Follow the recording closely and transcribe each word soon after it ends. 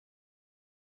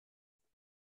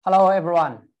Hello,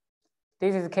 everyone.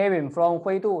 This is Kevin from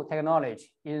Huidu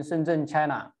Technology in Shenzhen,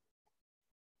 China.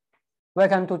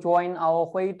 Welcome to join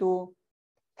our Huidu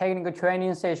technical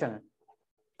training session.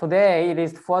 Today, it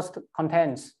is first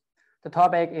contents. The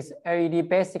topic is LED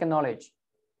basic knowledge.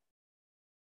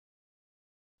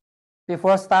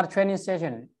 Before start training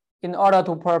session, in order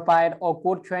to provide a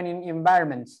good training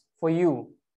environment for you,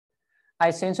 I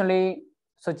essentially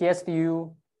suggest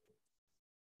you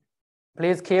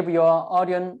please keep your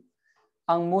audio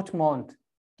on mute mode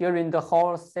during the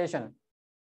whole session.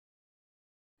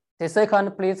 The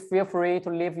second, please feel free to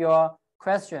leave your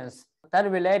questions that are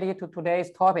related to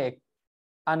today's topic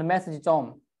and message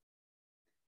zone.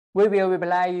 We will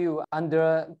reply you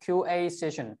under QA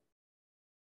session.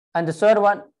 And the third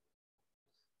one,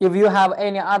 if you have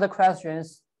any other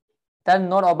questions that are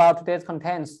not about today's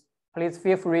contents, please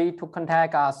feel free to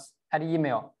contact us at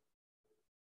email.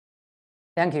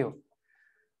 Thank you.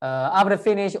 After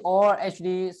finish all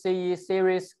HDCE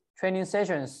series training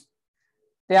sessions,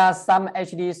 there are some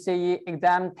HDCE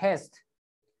exam tests.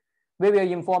 We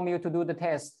will inform you to do the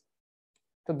test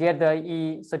to get the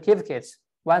e-certificates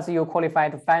once you qualify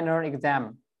the final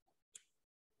exam.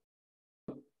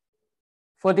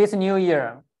 For this new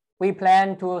year, we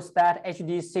plan to start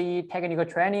HDCE technical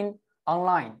training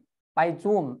online by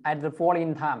Zoom at the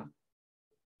following time.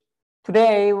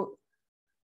 Today,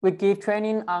 we give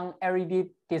training on LED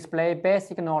display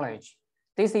basic knowledge.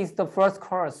 This is the first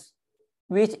course,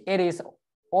 which it is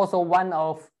also one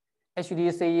of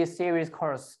HDCE series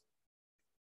course.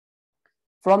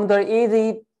 From the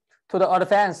easy to the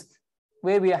advanced,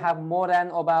 we will have more than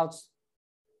about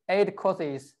 8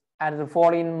 courses at the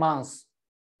following months.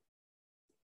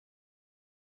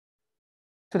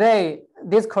 Today,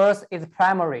 this course is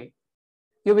primary.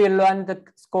 You will learn the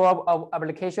scope of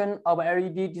application of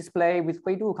LED display with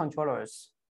Huidu controllers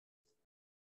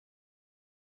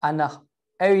and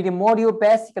LED module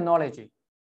basic knowledge.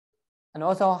 And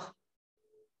also,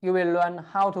 you will learn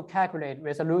how to calculate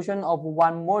resolution of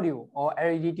one module or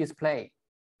LED display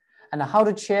and how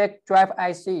to check drive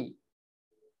IC,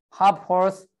 hub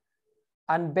ports,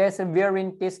 and base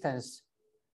varying distance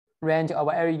range of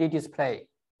LED display.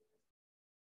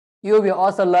 You will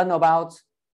also learn about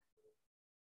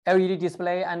LED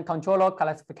display and controller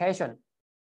classification.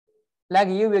 Like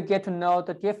you will get to know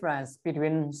the difference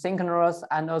between synchronous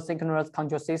and asynchronous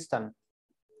control system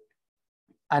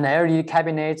and LED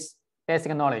cabinets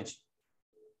basic knowledge.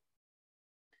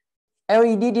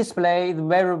 LED display is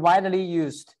very widely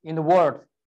used in the world.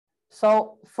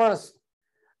 So first,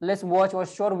 let's watch a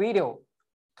short video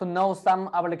to know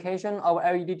some application of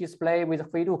LED display with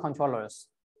Huidu controllers.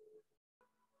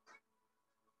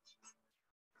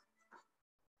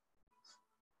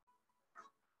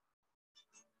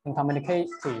 And communicate,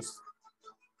 please.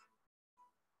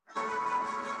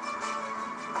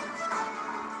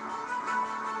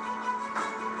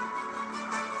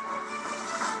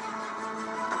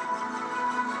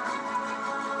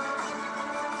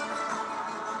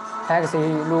 Taxi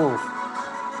roof,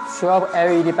 shop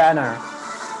LED banner,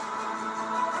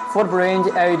 footbridge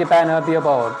LED banner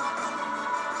billboard,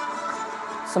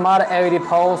 smart LED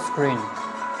pole screen,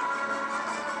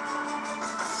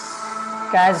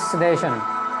 gas station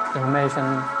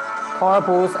information, toll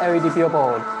booth LED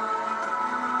billboard,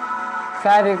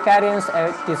 traffic guidance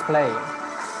display,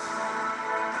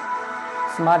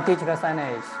 smart digital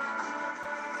signage,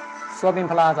 shopping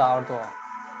plaza outdoor,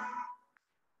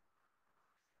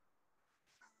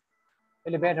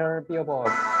 elevator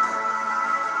billboard,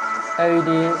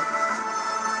 LED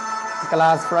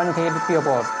glass fronted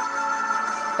billboard,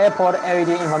 airport LED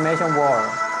information wall,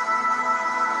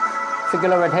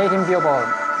 circular rotating billboard,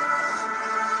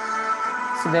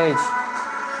 stage,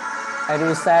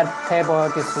 LED set table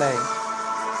display,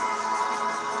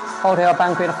 hotel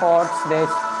banquet hall stage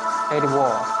LED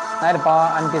wall, night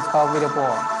bar and disco video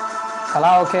board,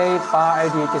 karaoke bar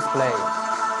LED display.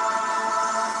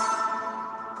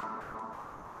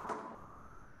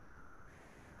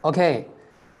 Okay,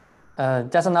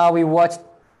 just now we watched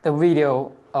the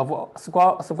video of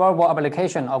scoreboard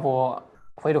application of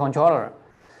Huidu controller.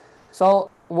 So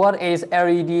what is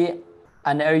LED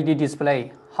and LED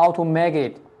display? How to make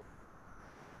it?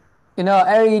 You know,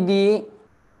 LED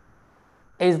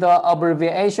is the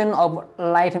abbreviation of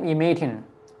light emitting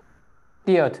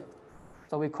diode,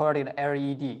 so we call it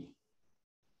LED.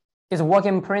 Its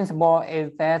working principle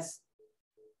is that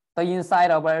the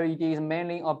inside of LED is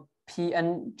mainly a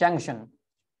PN junction.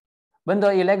 When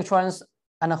the electrons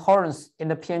and holes in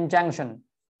the PN junction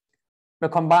will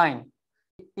combine,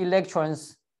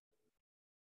 electrons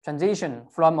transition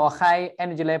from a high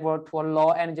energy level to a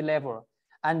low energy level,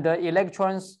 and the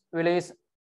electrons release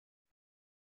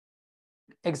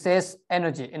excess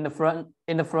energy in the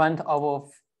front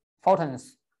of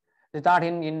photons,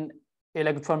 resulting in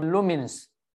electron luminance.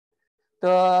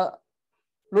 The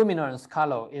luminance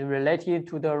color is related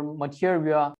to the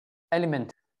material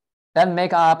element that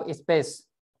make up its base.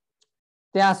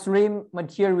 There are three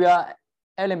material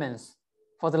elements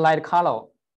for the light color.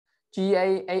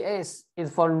 GAAS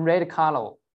is for red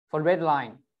color, for red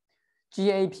line.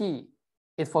 GAP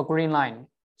is for green line.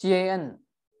 GAN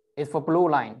is for blue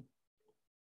line.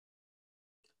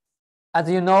 As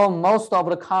you know, most of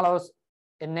the colors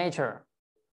in nature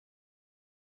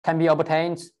can be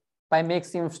obtained by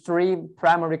mixing three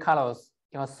primary colors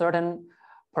in a certain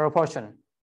proportion: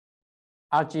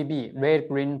 RGB, red,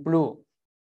 green, blue.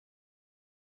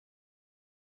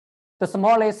 The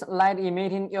smallest light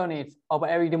emitting units of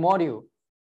LED module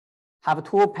have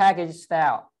two package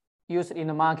styles used in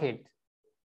the market.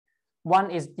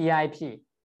 One is DIP,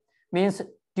 means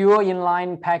dual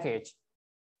inline package.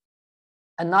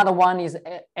 Another one is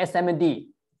SMD,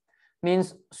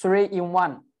 means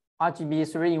 3-in-1,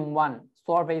 RGB 3-in-1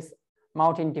 surface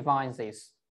mounting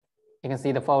devices. You can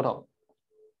see the photo.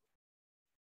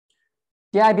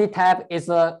 DIP type is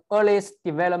the earliest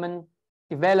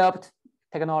developed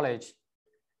technology.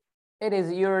 It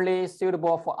is usually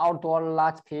suitable for outdoor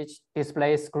large pitch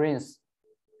display screens,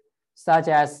 such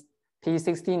as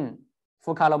P16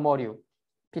 full color module,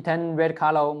 P10 red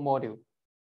color module.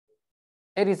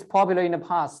 It is popular in the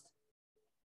past,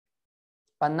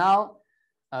 but now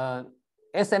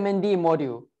SMD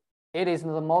module, it is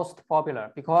the most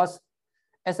popular because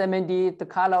SMD, the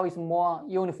color is more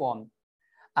uniform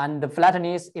and the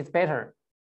flatness is better.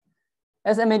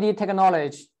 SMD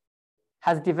technology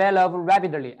has developed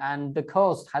rapidly and the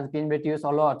cost has been reduced a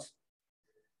lot.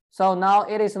 So now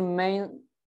it is the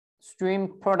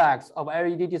mainstream products of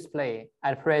LED display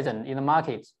at present in the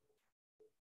market.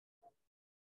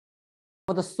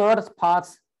 For the third part,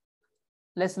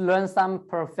 let's learn some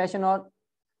professional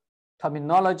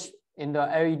terminology in the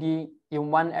LED,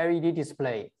 in one LED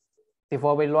display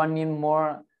before we learn in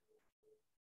more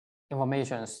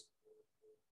informations.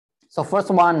 So first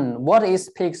one, what is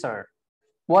pixel?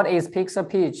 What is pixel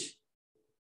pitch?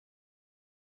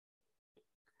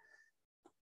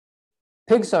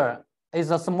 Pixel is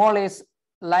the smallest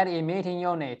light emitting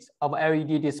unit of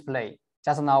LED display.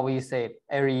 Just now we said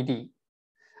LED.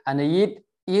 And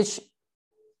each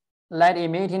light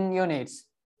emitting units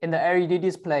in the LED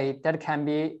display that can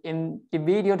be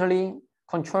individually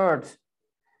controlled.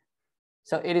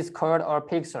 So it is called a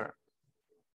pixel.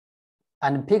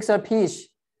 And pixel pitch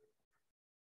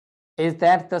is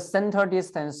that the center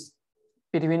distance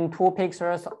between two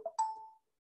pixels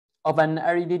of an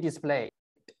LED display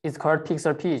is called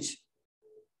pixel pitch,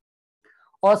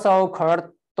 also called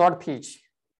dot pitch.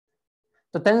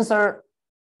 The denser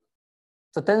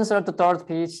the dot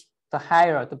pitch, the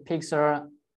higher the pixel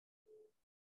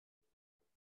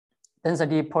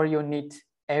density per unit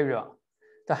area,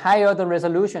 the higher the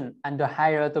resolution and the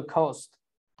higher the cost.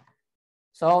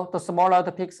 So the smaller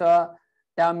the pixel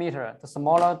diameter, the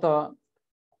smaller the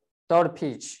dot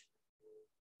pitch.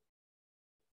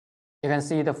 You can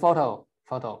see the photo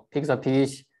pixel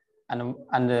pitch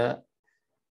and the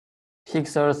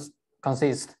pixels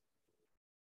consist.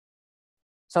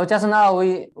 So just now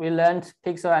we learned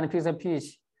pixel and pixel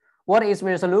pitch. What is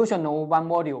resolution of one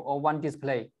module or one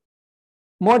display?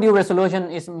 Module resolution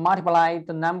is multiply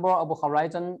the number of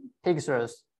horizon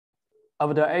pixels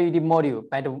of the LED module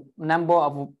by the number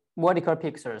of vertical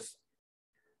pixels.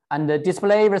 And the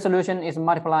display resolution is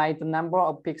multiply the number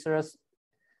of pixels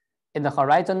in the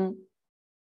horizon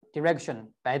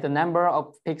direction by the number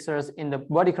of pixels in the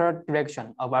vertical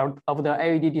direction of the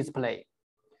LED display.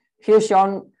 Here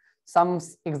shown some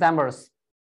examples.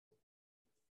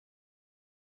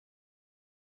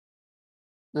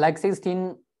 Like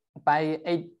 16 by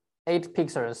 8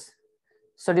 pixels,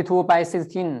 32 by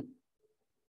 16,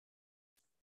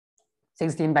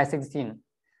 16 by 16.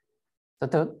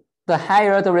 The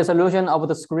higher the resolution of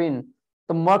the screen,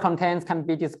 the more contents can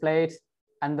be displayed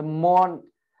and the more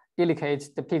delicate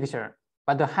the picture.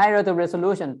 But the higher the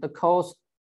resolution, the cost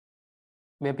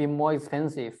will be more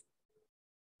expensive.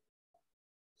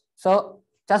 So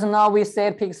just now we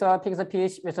said pixel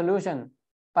pitch resolution,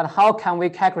 but how can we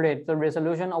calculate the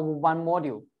resolution of one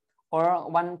module or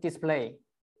one display?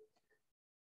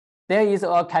 There is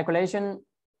a calculation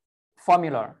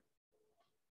formula.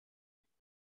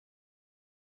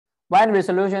 Wide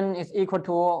resolution is equal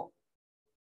to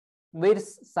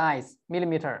width size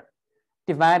millimeter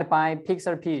divided by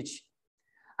pixel pitch,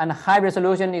 and high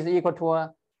resolution is equal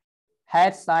to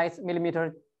height size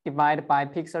millimeter divided by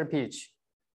pixel pitch.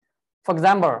 For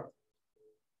example,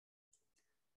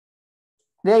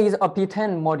 There is a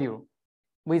P10 module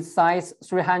with size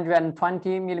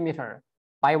 320 millimeter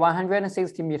by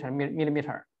 160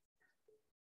 millimeter.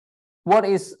 What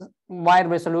is wide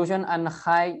resolution and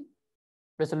high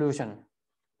resolution?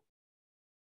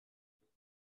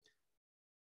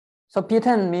 So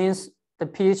P10 means the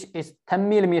pitch is 10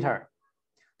 millimeter.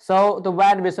 So the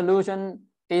wide resolution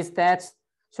is that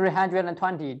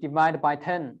 320 divided by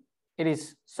 10, it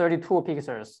is 32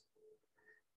 pixels.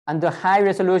 And the high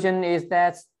resolution is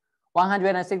that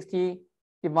 160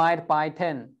 divided by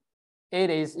 10, it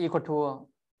is equal to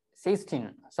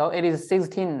 16. So it is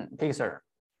 16 pixels.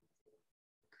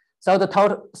 So the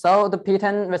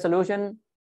P10 resolution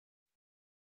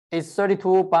is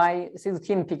 32 by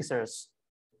 16 pixels.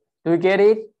 Do you get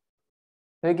it?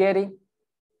 Do you get it?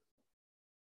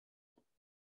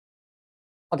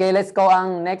 Okay, let's go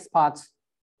on next part.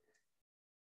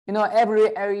 You know, every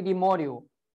LED module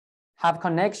have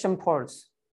connection ports.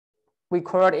 We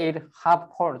call it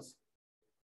hub ports.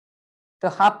 The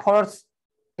hub ports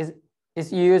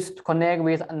is used to connect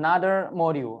with another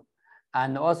module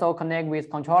and also connect with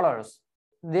controllers.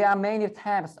 There are many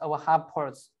types of hub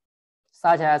ports,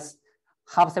 such as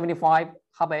hub 75,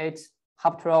 hub 8,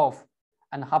 hub 12,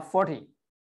 and hub 40,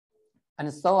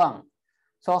 and so on.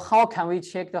 So how can we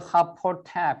check the hub port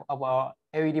type of our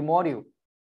LED module?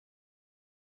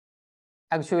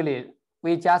 Actually,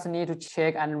 we just need to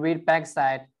check and read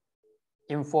backside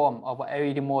inform of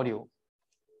LED module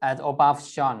as above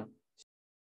shown.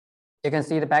 You can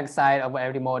see the backside of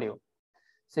LED module.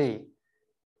 See,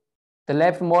 the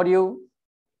left module,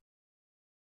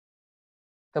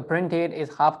 the printed is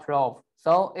hub 12.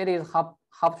 So it is hub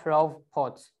 12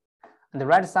 ports. On the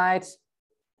right side,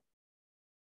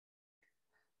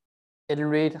 it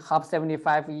reads hub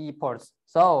 75E ports.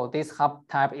 So this hub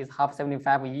type is hub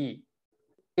 75E.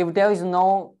 If there is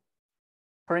no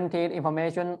printed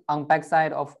information on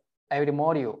backside of every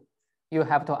module, you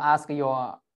have to ask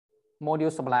your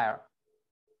module supplier.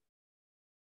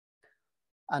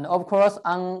 And of course,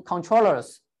 on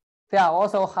controllers, there are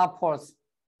also hub ports,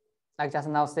 like just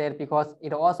now said, because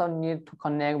it also needs to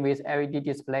connect with LED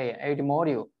display, LED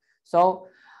module. So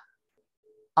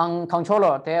on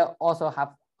controller, they also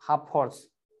have hub ports.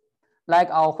 Like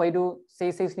our Huidu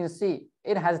C16C,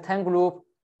 it has 10 group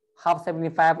hub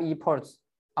 75E ports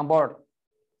on board.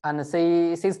 And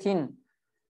C16,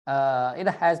 it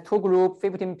has 2 group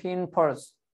 15-pin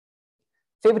ports.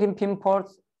 15-pin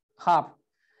ports hub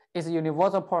is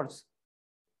universal ports.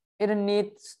 It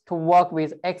needs to work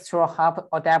with extra hub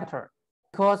adapter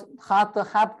because the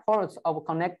hub ports of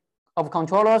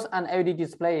controllers and LED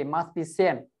display must be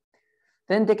same.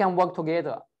 Then they can work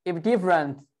together. If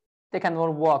different, they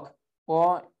cannot work,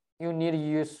 or you need to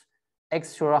use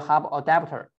extra hub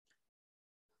adapter.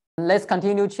 Let's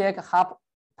continue check hub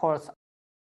ports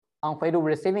on Huidu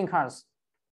receiving cards.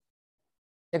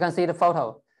 You can see the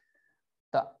photo.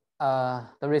 The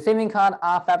receiving card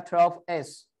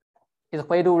R512S is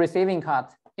Huidu receiving card.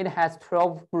 It has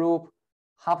 12 group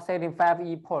hub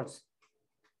 75E ports.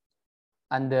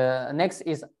 And next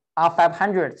is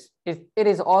R500. It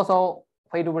is also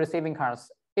Huidu receiving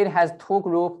cards. It has 2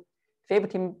 group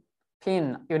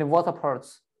 15-pin universal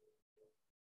ports.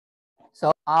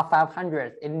 So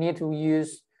R500, it needs to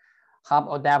use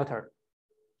hub adapter.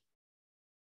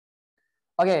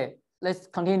 Okay, let's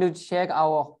continue to check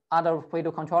our other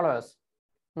Huidu controllers.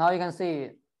 Now you can see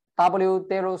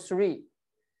W03.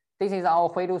 This is our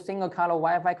Huidu single color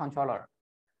Wi-Fi controller.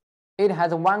 It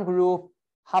has 1 group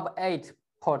hub 8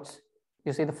 ports.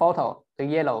 You see the photo, the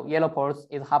yellow ports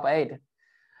is hub 8.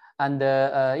 And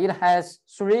it has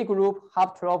 3 group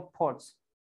hub 12 ports.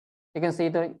 You can see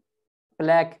the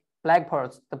black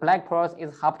ports. The black ports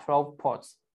is hub 12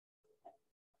 ports.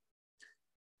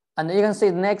 And you can see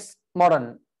the next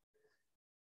model,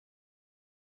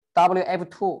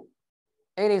 WF2.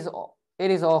 It is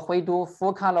a Huidu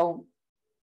full color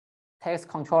text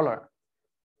controller.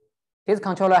 This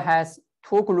controller has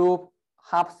 2 group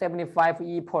hub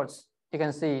 75E ports. You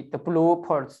can see the blue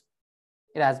ports.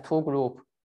 It has 2 group.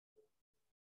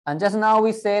 And just now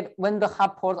we said when the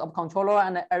hub ports of controller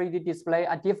and the LED display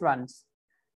are different,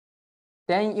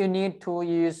 then you need to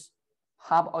use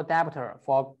hub adapter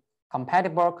for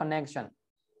compatible connection.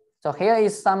 So here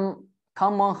is some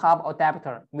common hub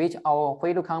adapter which our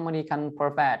Huidu company can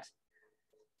provide,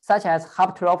 such as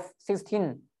hub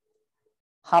 1216,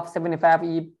 hub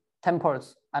 75E 10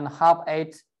 ports, and hub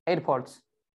 8 ports.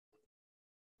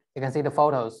 You can see the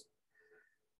photos.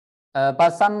 But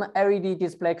some LED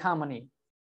display company,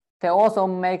 they also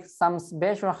make some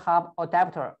special hub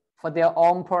adapter for their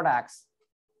own products.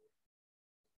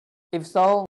 If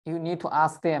so, you need to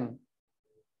ask them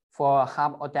for a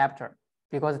hub adapter.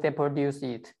 because they produce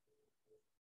it.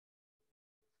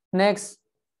 Next,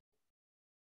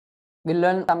 we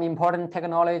learn some important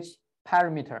technology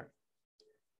parameter.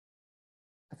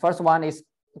 The first one is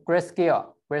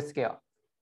grayscale.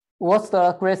 What's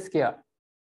the grayscale?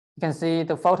 You can see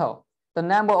the photo. The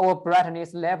number of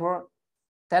brightness level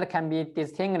that can be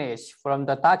distinguished from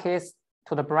the darkest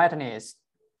to the brightness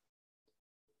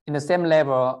in the same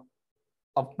level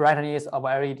of brightness of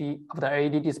the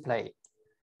LED display.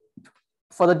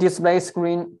 For the display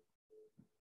screen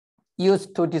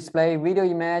used to display video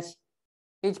image,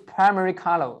 each primary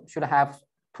color should have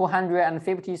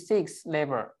 256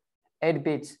 level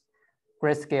 8-bit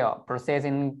grayscale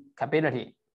processing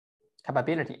capability.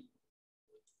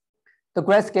 The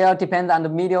grayscale depends on the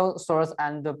media source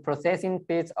and the processing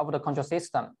bits of the control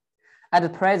system.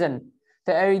 At present,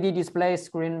 the LED display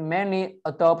screen mainly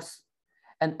adopts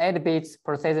an 8-bit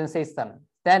processing system,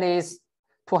 that is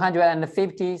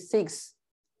 256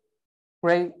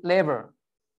 gray level.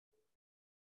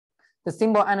 The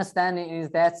simple understanding is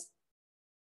that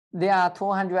there are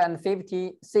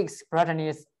 256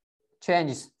 brightness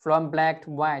changes from black to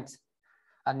white,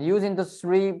 and using the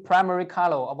 3 primary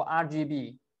color of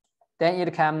RGB, then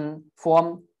it can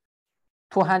form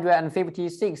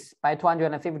 256 by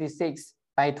 256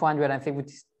 by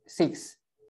 256.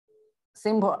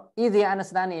 Simple, easy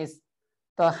understanding is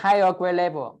the higher gray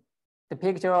level, the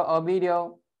picture or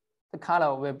video, the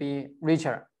color will be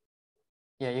richer.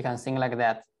 Yeah, you can think like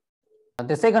that.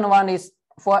 The second one is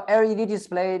for LED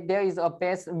display, there is a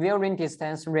best viewing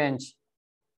distance range.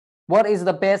 What is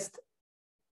the best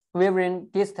viewing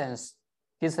distance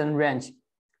range?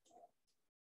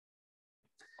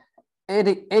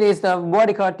 It is the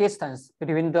vertical distance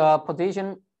between the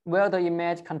position where the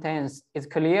image contains its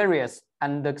clearest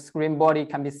and the screen body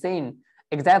can be seen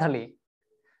exactly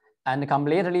and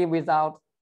completely without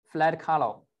flat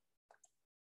color.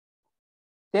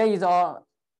 There is a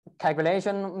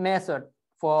calculation method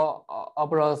for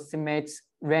approximate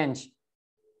range.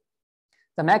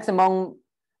 The maximum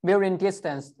viewing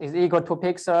distance is equal to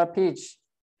pixel pitch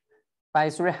by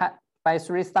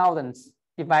 3000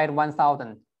 divided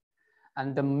 1000.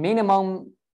 And the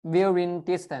minimum viewing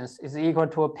distance is equal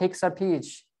to a pixel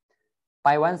pitch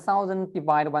by 1000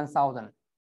 divided 1000.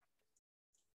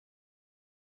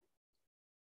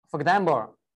 For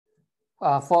example,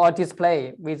 for a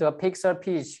display with a pixel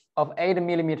pitch of 8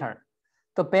 mm,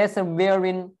 the best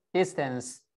viewing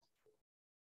distance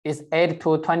is 8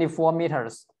 to 24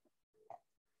 meters.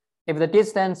 If the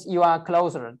distance you are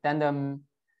closer than the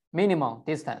minimum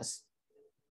distance,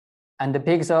 and the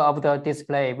pixel of the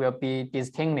display will be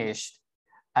distinguished,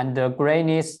 and the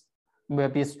grayness will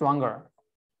be stronger.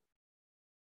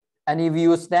 And if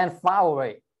you stand far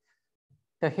away,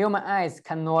 the human eyes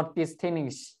cannot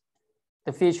distinguish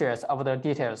the features of the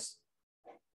details.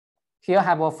 Here I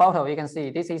have a photo. You can see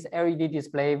this is LED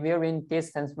display viewing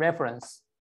distance reference.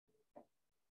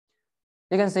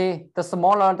 You can see the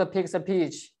smaller the pixel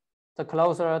pitch, the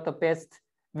closer the best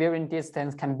viewing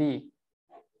distance can be.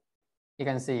 You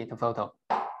can see the photo.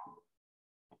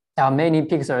 There are many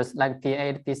pixels like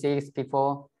P8, P6,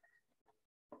 P4.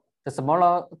 The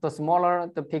smaller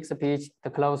the pixel pitch,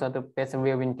 the closer the best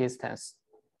viewing distance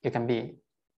you can be.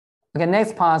 Okay,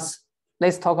 next part,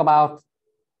 let's talk about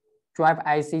drive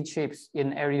IC chips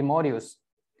in LED modules.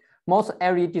 Most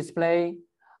LED displays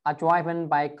are driven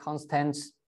by constant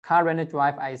current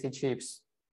drive IC chips.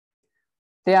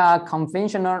 There are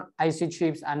conventional IC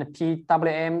chips and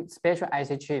PWM special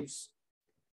IC chips,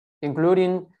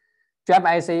 including drive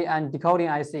IC and decoding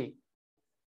IC,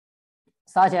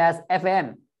 such as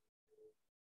FM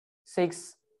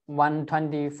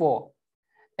 6124,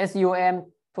 SUM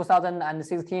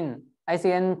 2016,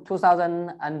 ICN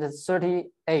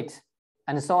 2038,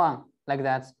 and so on, like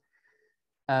that.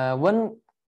 When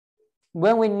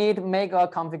we need to make a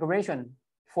configuration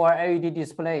for LED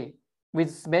display with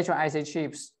special IC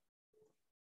chips,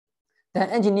 then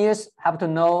engineers have to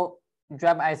know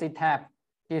drive IC type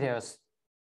details,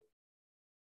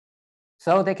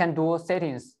 so they can do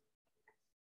settings.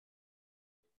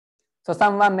 So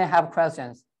someone may have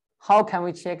questions. How can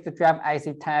we check the drive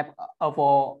IC type of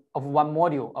one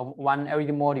module, of one LED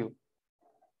module?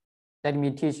 Let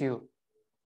me teach you.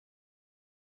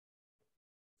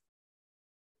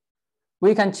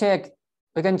 We can check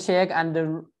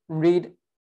and read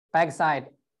backside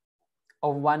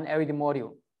of one LED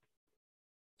module.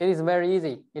 It is very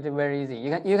easy. It is very easy. You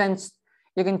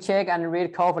can check and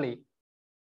read carefully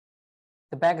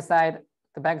the backside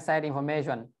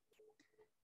information,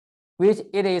 which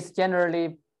it is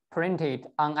generally printed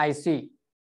on IC.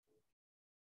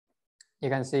 You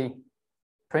can see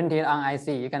printed on IC.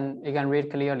 You can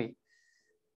read clearly.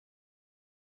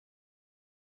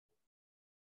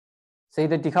 See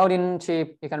the decoding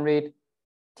chip, you can read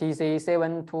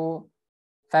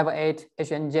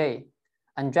TC7258HNJ,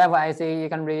 and driver IC, you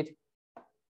can read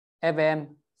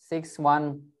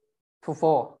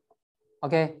FM6124.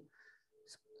 Okay.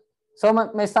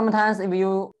 So sometimes if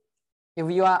you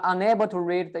are unable to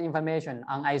read the information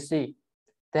on IC,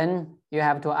 then you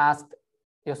have to ask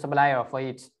your supplier for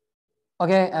it.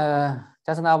 Okay,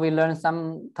 just now we learned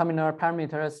some terminal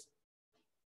parameters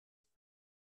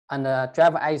and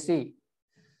driver IC.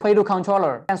 Huidu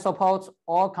controller can support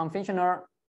all conventional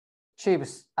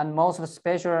chips and most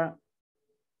special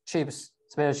chips.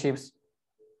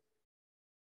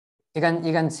 You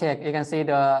can check. You can see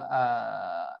the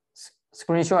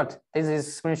screenshot. This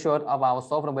is screenshot of our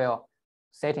software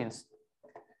settings.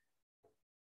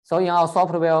 So in our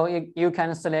software, you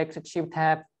can select chip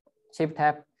tab,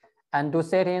 and do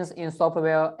settings in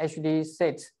software HD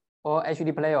set or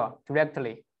HD player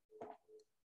directly.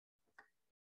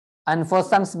 And for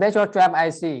some special drive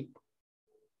IC,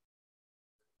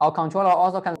 our controller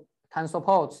also can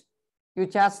support. You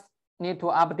just need to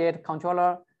update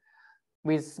controller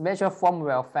with special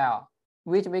firmware file,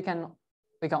 which we can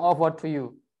offer to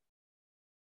you.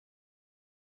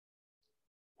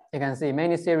 You can see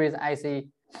many series IC.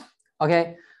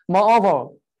 Okay. Moreover,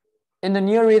 in the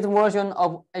newest version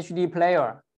of HD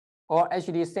player or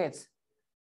HD sets,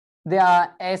 there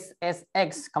are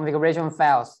SSX configuration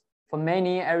files for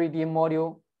many LED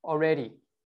modules already.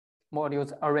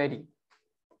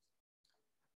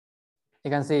 You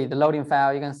can see the loading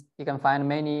file. You can find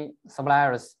many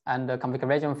suppliers and the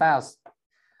configuration files,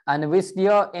 and we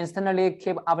still instantly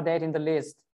keep updating the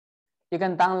list. You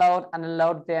can download and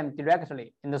load them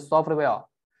directly in the software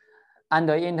and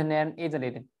the internet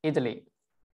easily.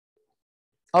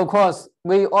 Of course,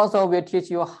 we also will teach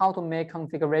you how to make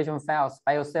configuration files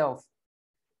by yourself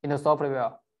in the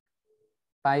software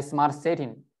by smart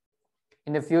setting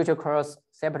in the future course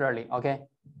separately. Okay.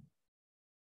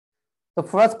 The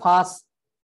first part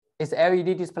is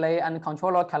LED display and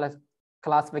controller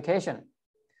classification.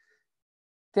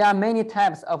 There are many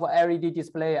types of LED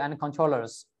display and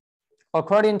controllers.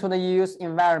 According to the use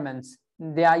environment,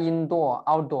 they are indoor,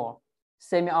 outdoor,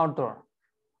 semi-outdoor.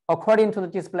 According to the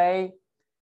display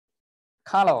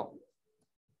color,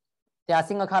 they are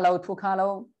single color, two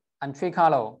color, and three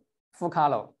color, full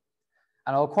color.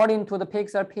 And according to the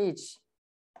pixel pitch,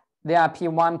 they are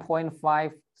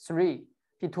P1.53,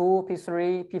 P2,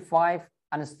 P3, P5,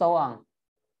 and so on.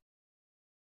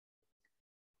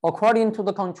 According to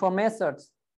the control methods,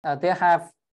 they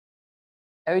have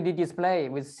LED display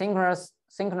with synchronous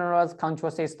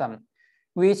control system,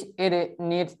 which it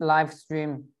needs live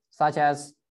stream, such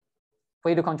as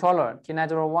Huidu controller,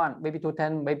 T901,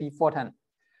 VP210, VP410,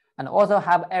 and also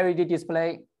have LED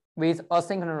display with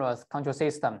asynchronous control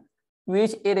system,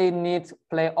 which it needs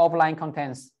play offline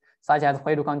contents, such as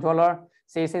Huidu controller,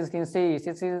 C16C,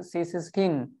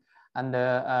 C16, and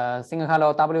single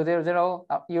color W00,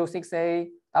 U6A,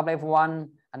 WF1,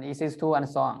 and E62, and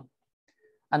so on.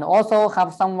 And also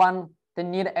have someone that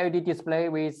need LED display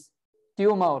with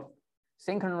dual mode,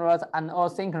 synchronous and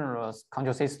asynchronous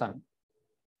control system.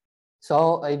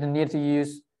 So it needs to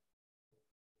use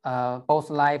both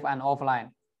live and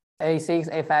offline, A6,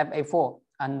 A5, A4,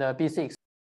 and B6.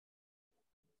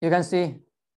 You can see,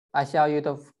 I show you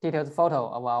the detailed photo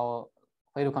of our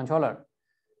Huidu controller,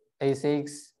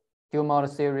 A6, dual mode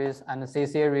series, and C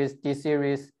series, D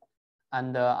series,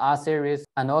 and R series,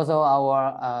 and also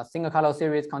our single color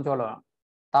series controller,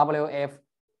 WF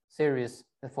series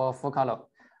for full color,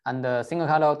 and the single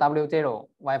color W0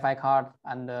 Wi-Fi card,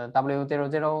 and the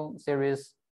W00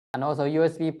 series, and also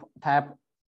USB type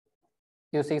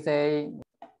U6A.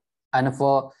 And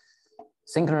for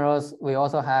synchronous, we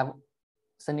also have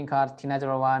sending card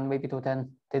T901, VP210.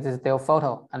 This is their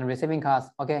photo and receiving cards.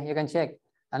 Okay, you can check,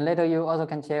 and later you also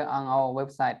can check on our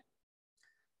website.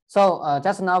 So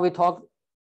just now we talked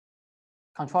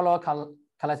controller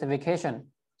classification.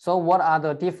 So what are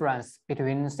the difference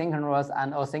between synchronous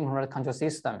and asynchronous control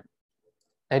system?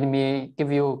 Let me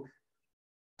give you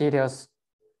details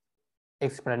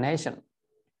explanation.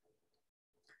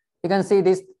 You can see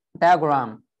this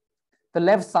diagram. The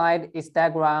left side is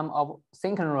diagram of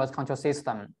synchronous control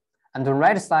system, and the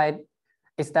right side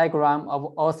is diagram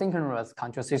of asynchronous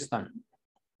control system.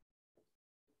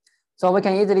 So we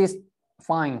can easily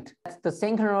find that the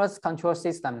synchronous control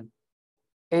system,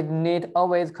 it need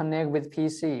always connect with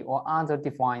PC or other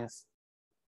devices,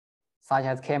 such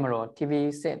as camera,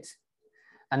 TV set,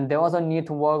 and they also need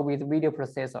to work with video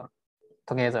processor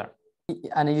together.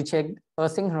 And you check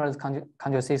asynchronous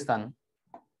control system,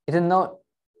 it is no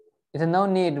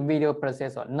need video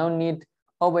processor, no need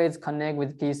always connect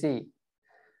with PC.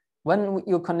 When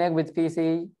you connect with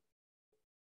PC,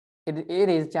 it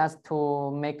is just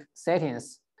to make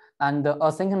settings, and the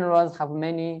asynchronous have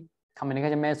many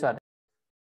communication methods.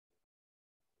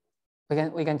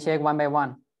 We can check one by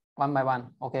one.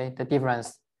 Okay, the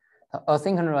difference. The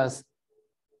asynchronous.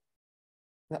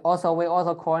 We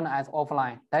also call it as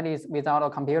offline. That is without a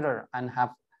computer and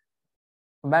have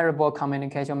variable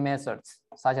communication methods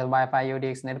such as Wi-Fi,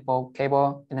 UDX, network,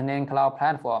 cable, internet, cloud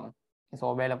platform. It's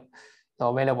all available.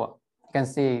 You can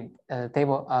see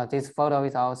table. This photo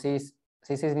is our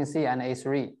C16C and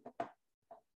A3.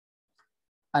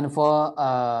 And for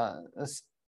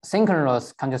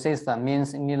synchronous control system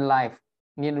means need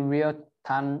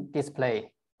real-time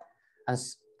display,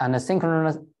 and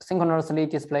synchronously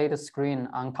display the screen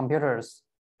on computers,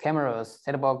 cameras,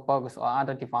 set-top box, or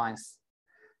other devices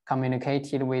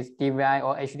communicated with DVI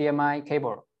or HDMI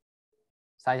cable,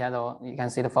 such as you can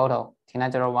see the photo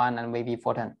 10901 and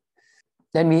VB410.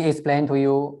 Let me explain to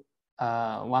you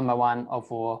one by one of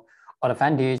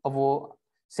advantage of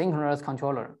synchronous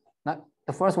controller. Now,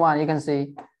 the first one you can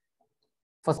see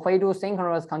for Huidu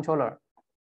synchronous controller.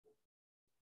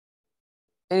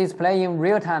 It is playing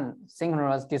real-time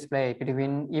synchronous display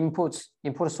between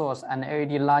input source and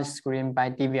LED large screen by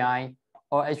DVI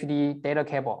or HD data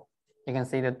cable. You can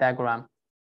see the diagram.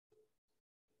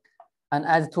 And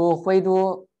as to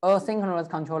Huidu asynchronous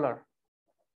controller,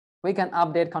 we can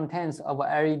update contents of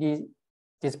LED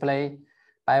display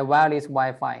by wireless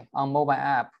Wi-Fi on mobile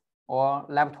app or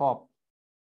laptop.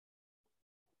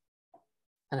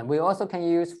 And we also can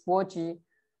use 4G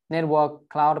network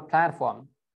cloud platform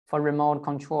for remote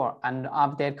control and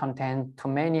update content to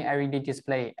many LED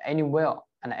display anywhere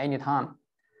and anytime.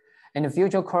 In the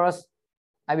future course,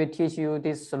 I will teach you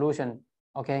this solution,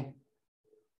 okay?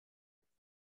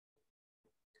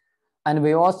 And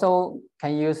we also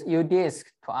can use UDisc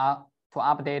to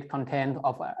update content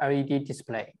of LED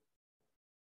display.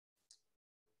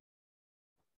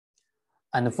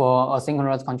 And for a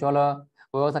synchronous controller,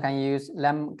 we also can use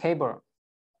LAN cable.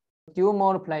 Dual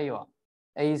mode player,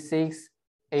 A6,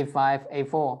 A5,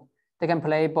 A4. They can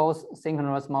play both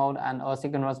synchronous mode and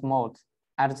asynchronous mode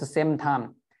at the same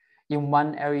time in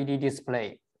one LED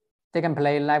display. They can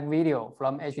play live video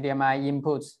from HDMI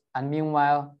inputs, and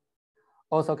meanwhile,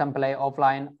 also can play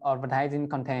offline advertising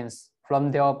contents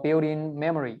from their built-in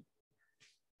memory.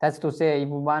 That's to say, if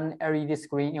one LED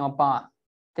screen in a bar,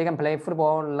 they can play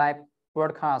football live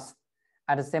broadcast.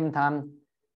 At the same time,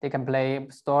 they can play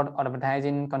stored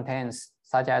advertising contents,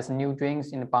 such as new drinks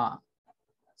in the bar.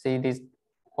 See this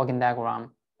working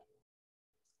diagram.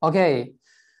 Okay,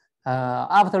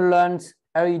 after learned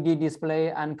LED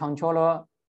display and controller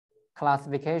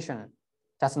classification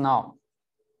just now.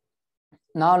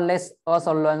 Now let's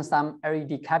also learn some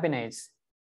LED cabinets,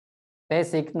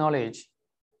 basic knowledge.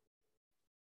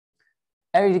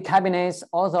 LED cabinets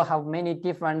also have many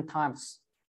different types.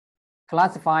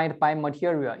 Classified by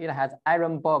material, it has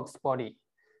iron box body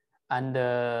and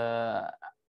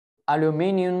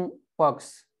aluminum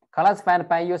box. Classified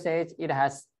by usage, it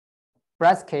has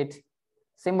bracket,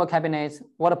 symbol cabinet,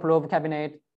 waterproof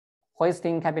cabinet,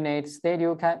 hoisting cabinet,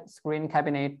 stereo screen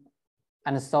cabinet,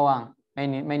 and so on.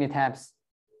 Many types.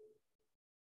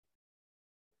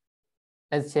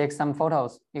 Let's check some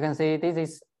photos. You can see this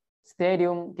is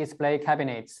stadium display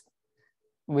cabinets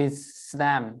with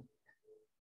stem,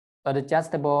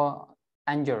 adjustable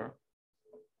angle,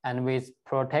 and with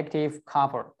protective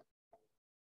cover.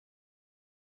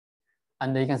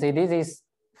 And you can see this is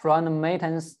front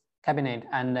maintenance cabinet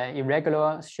and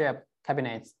irregular shape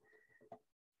cabinets.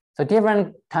 So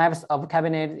different types of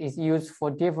cabinet is used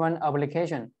for different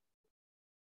application.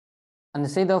 And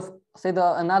see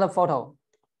another photo.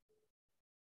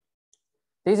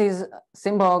 This is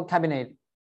simple cabinet.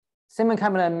 Simple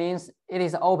cabinet means it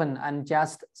is open and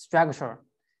just structure,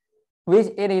 which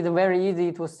it is very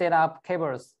easy to set up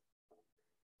cables.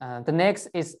 The next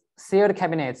is sealed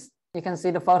cabinets. You can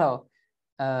see the photo.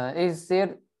 It is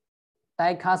sealed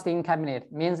die casting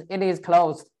cabinet, means it is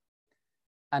closed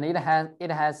and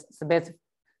it has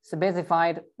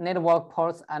specified network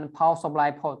ports and power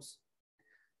supply ports.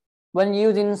 When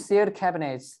using sealed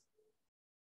cabinets,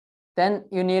 then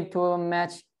you need to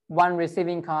match one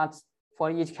receiving card for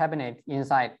each cabinet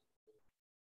inside,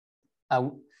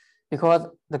 because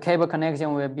the cable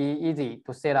connection will be easy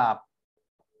to set up.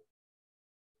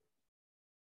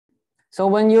 So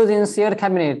when using sealed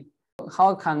cabinet,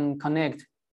 how can connect?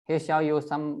 Here show you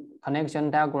some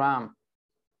connection diagram.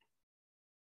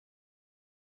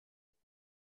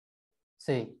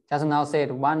 See, just now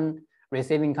said one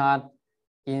receiving card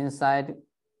inside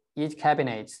each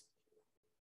cabinet.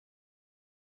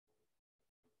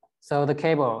 So the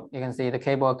cable, you can see the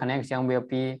cable connection will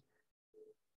be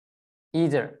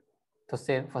easier to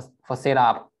set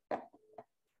up.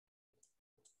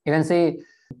 You can see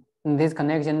in this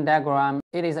connection diagram,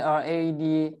 it is a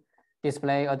LED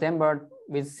display assembled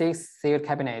with 6 sealed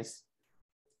cabinets.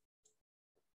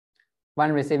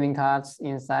 1 receiving cards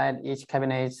inside each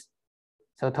cabinet.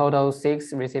 So total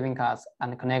 6 receiving cards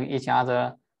and connect each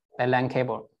other by LAN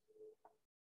cable.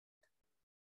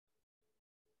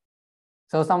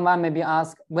 So someone may be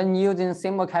asked, when using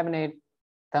single cabinet,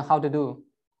 then how to do?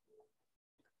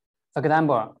 For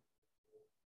example,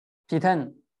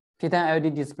 P10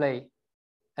 LED display,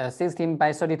 16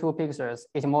 by 32 pixels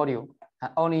each module,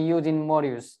 only using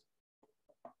modules.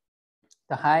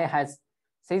 The height has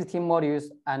 16 modules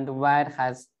and the width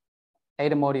has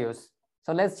 8 modules.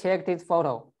 So let's check this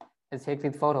photo.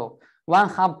 One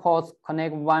hub port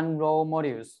connect 1 row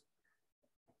modules.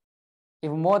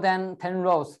 If more than 10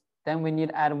 rows, then we need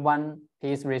to add 1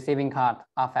 piece receiving card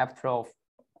RF12.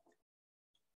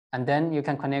 And then you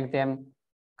can connect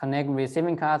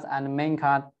receiving cards and main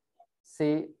card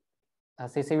C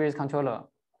series controller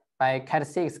by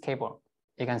Cat6 cable.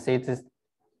 You can see this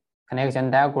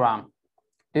connection diagram.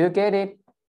 Do you get it?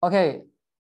 Okay.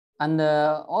 And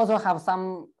also have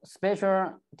some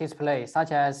special displays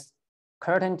such as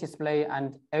curtain display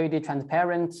and LED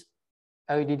transparent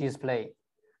LED display.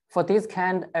 For this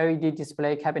kind LED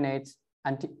display cabinet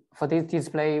and for this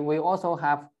display, we also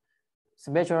have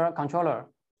special controller.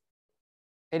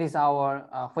 It is our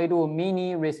Huidu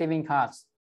mini receiving cards,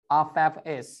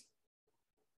 R5S.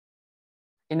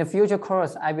 In the future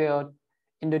course, I will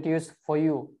introduce for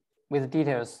you with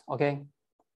details, okay?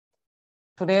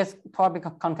 Today's topic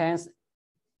contents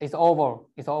is over.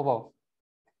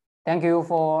 Thank you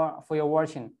for your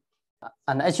watching.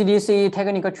 An HDCE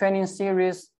technical training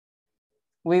series,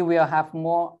 we will have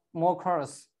more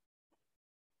course.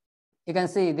 You can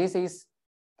see this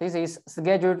is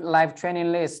scheduled live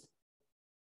training list.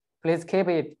 Please keep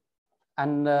it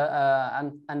and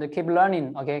keep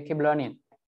learning. Okay, keep learning.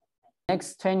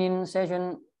 Next training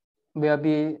session will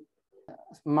be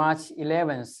March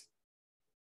 11th.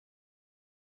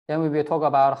 Then we will talk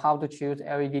about how to choose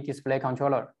LED display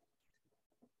controller.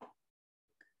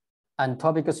 And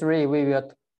topic 3, we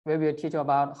will teach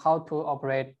about how to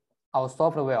operate our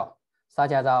software,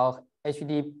 such as our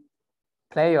HD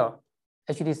player,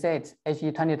 HD set,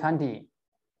 HD 2020,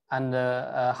 and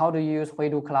how to use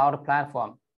Huidu Cloud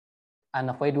platform and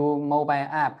Huidu mobile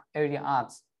app, LED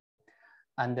Arts.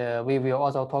 And we will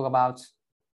also talk about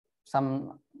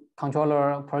some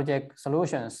controller project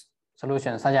solutions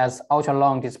such as ultra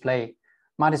long display,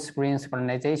 multi-screen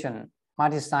synchronization,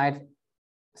 multi-site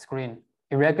screen,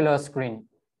 irregular screen,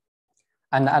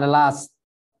 and at last,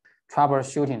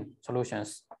 troubleshooting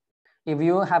solutions. If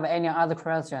you have any other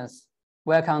questions,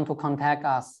 welcome to contact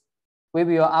us. We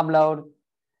will upload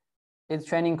this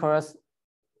training course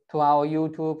to our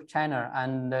YouTube channel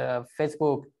and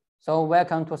Facebook. So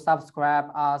welcome to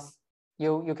subscribe us.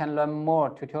 You can learn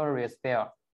more tutorials there.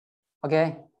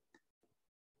 Okay.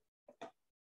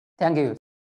 Thank you.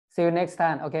 See you next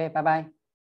time. Okay. Bye-bye.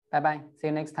 Bye-bye. See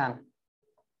you next time.